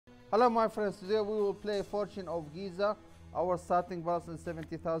Hello my friends, today we will play Fortune of Giza. Our starting balance is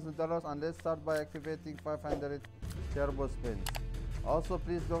 $70,000 and let's start by activating 500 turbo spins. Also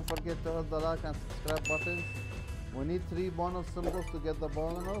please don't forget to hit the like and subscribe buttons. We need 3 bonus symbols to get the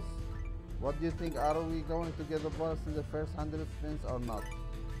bonus. What do you think, are we going to get the bonus in the first 100 spins or not?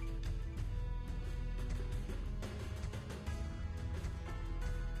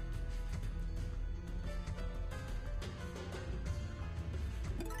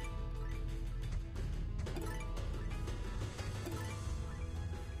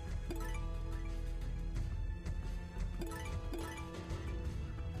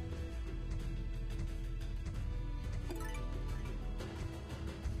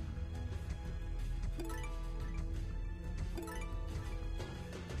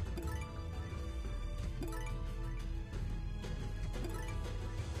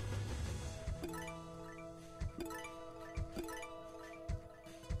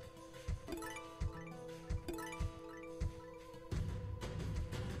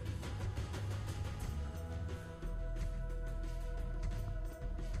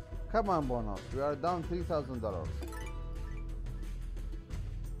 Come on bonus, we are down $3,000.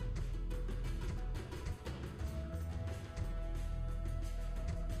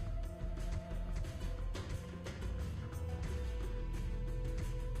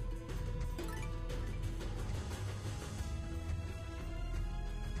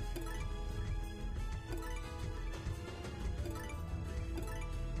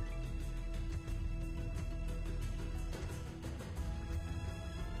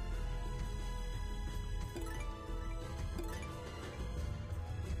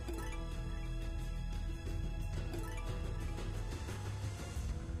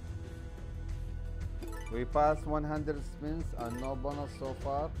 We passed 100 spins and no bonus so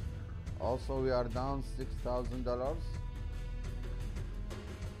far. Also, we are down $6,000.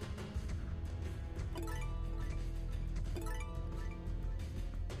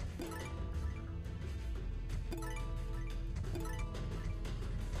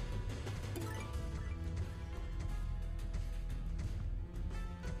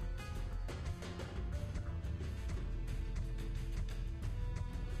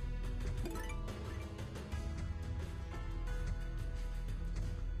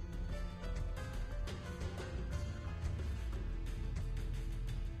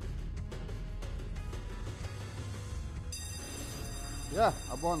 Yeah,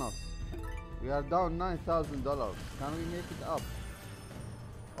 a bonus. We are down $9,000. Can we make it up?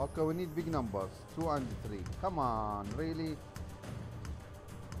 Okay, we need big numbers. 2 and 3. Come on, really?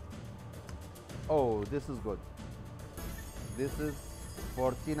 Oh, this is good. This is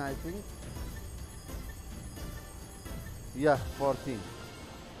 14, I think. Yeah, 14.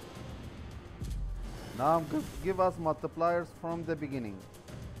 Now give us multipliers from the beginning.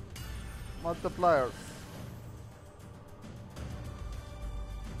 Multipliers.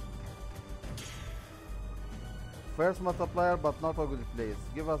 First multiplier, but not a good place.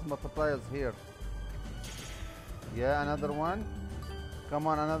 Give us multipliers here. Yeah, another one. Come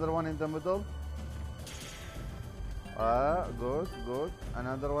on, another one in the middle. Good, good.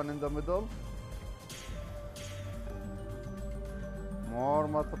 Another one in the middle. More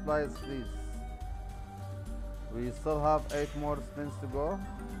multipliers, please. We still have 8 more spins to go.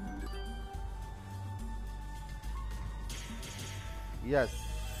 Yes,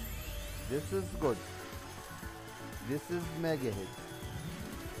 this is good. This is mega hit.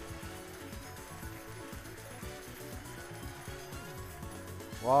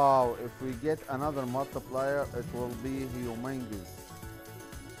 Wow, if we get another multiplier, it will be humongous.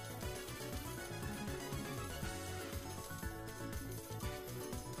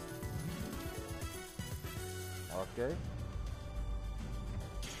 Okay.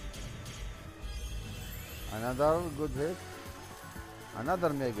 Another good hit. Another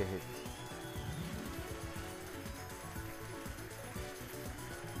mega hit.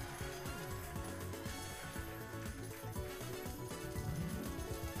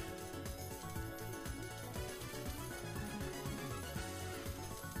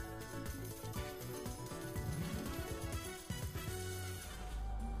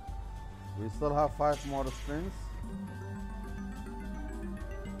 We still have 5 more spins.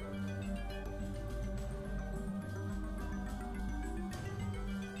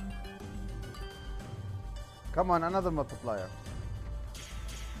 Come on, another multiplier.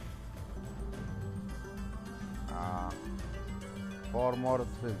 4 more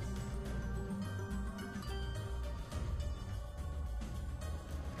spins.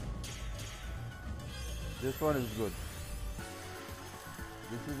 This one is good.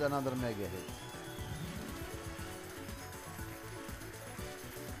 This is another mega hit.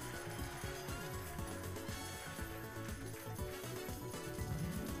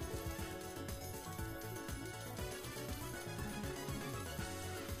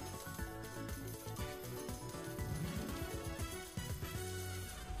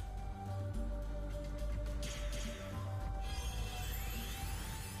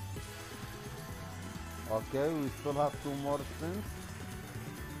 Okay, we still have 2 more spins.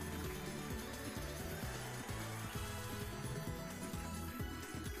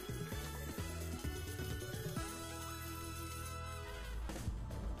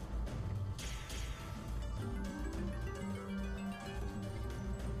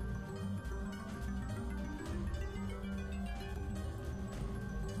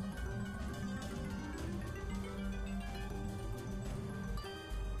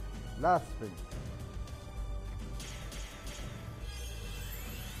 Last spin.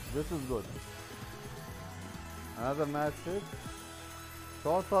 This is good. Another massive.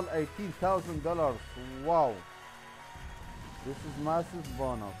 Total $18,000. Wow. This is massive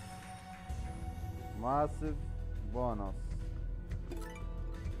bonus. Massive bonus.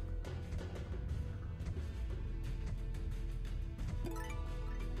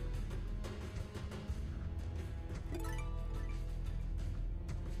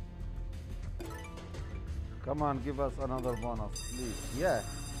 Come on, give us another bonus, please. Yeah,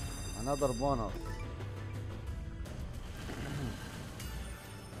 another bonus.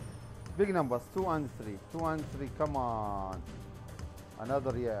 Big numbers, 2 and 3. 2 and 3, come on.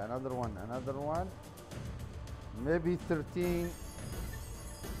 Another, yeah, another one. Maybe 13,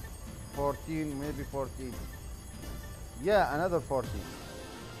 14, maybe 14. Yeah, another 14.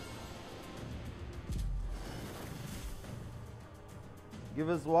 Give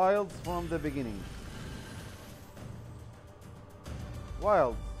us wilds from the beginning.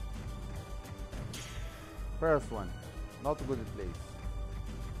 Wilds. First one. Not good place.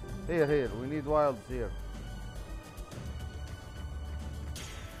 Here. We need wilds here.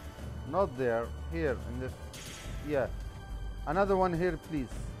 Not there. Here. In the... Yeah. Another one here, please.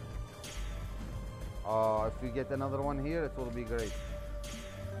 If we get another one here, it will be great.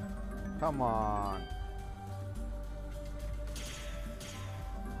 Come on.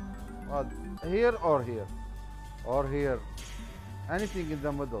 What? Here or here? Or here? Anything in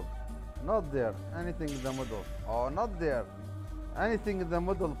the middle. Not there. Anything in the middle. Oh, not there. Anything in the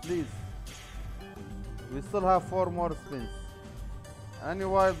middle, please. We still have 4 more spins. Any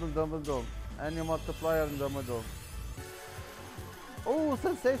wild in the middle. Any multiplier in the middle. Oh,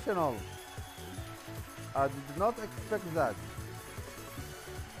 sensational. I did not expect that.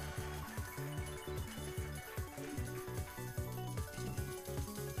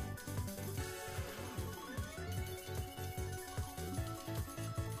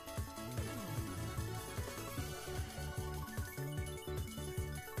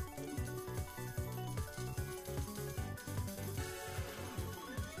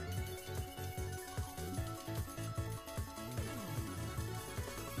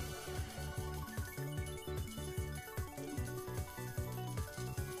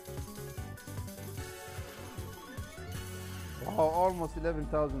 Wow, almost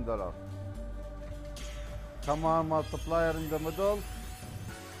 $11,000. Come on, multiplier in the middle.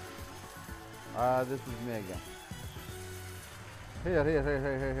 This is mega.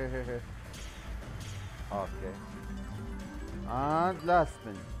 Here. Okay. And last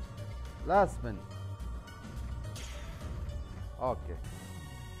spin.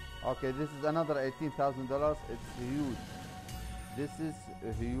 Okay, this is another $18,000. It's huge. This is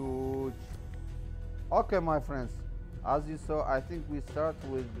huge. Okay, my friends. As you saw, I think we start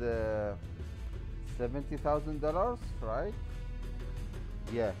with $70,000, right?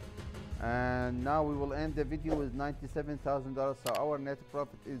 Yeah. And now we will end the video with $97,000. So our net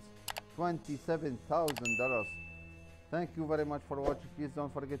profit is $27,000. Thank you very much for watching. Please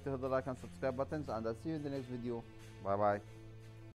don't forget to hit the like and subscribe buttons, and I'll see you in the next video. Bye bye.